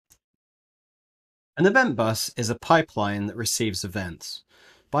An event bus is a pipeline that receives events.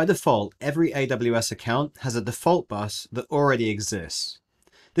 By default, every AWS account has a default bus that already exists.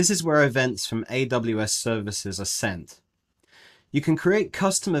 This is where events from AWS services are sent. You can create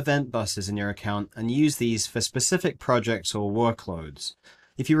custom event buses in your account and use these for specific projects or workloads.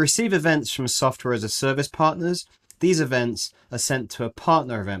 If you receive events from software as a service partners, these events are sent to a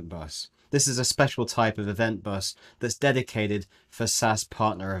partner event bus. This is a special type of event bus that's dedicated for SaaS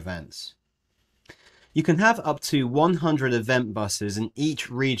partner events. You can have up to 100 event buses in each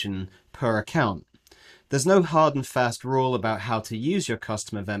region per account. There's no hard and fast rule about how to use your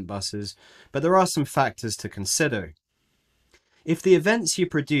custom event buses, but there are some factors to consider. If the events you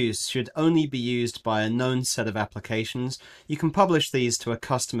produce should only be used by a known set of applications, you can publish these to a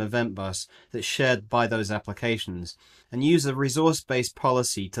custom event bus that's shared by those applications and use a resource-based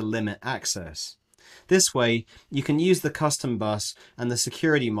policy to limit access. This way, you can use the custom bus and the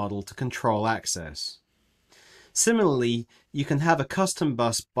security model to control access. Similarly, you can have a custom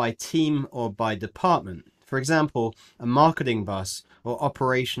bus by team or by department. For example, a marketing bus or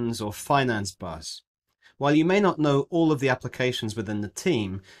operations or finance bus. While you may not know all of the applications within the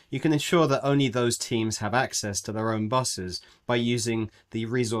team, you can ensure that only those teams have access to their own buses by using the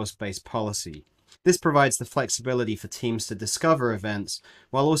resource-based policy. This provides the flexibility for teams to discover events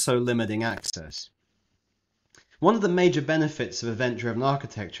while also limiting access. One of the major benefits of event-driven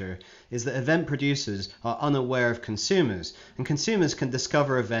architecture is that event producers are unaware of consumers, and consumers can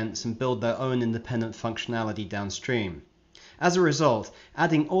discover events and build their own independent functionality downstream. As a result,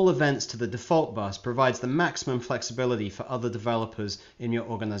 adding all events to the default bus provides the maximum flexibility for other developers in your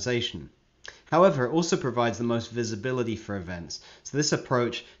organization. However, it also provides the most visibility for events, so this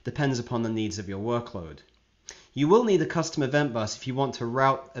approach depends upon the needs of your workload. You will need a custom event bus if you want to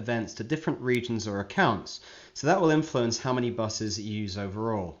route events to different regions or accounts, so that will influence how many buses you use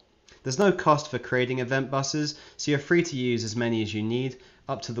overall. There's no cost for creating event buses, so you're free to use as many as you need,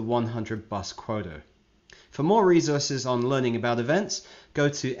 up to the 100 bus quota. For more resources on learning about events, go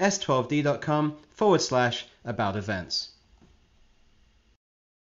to s12d.com/about events.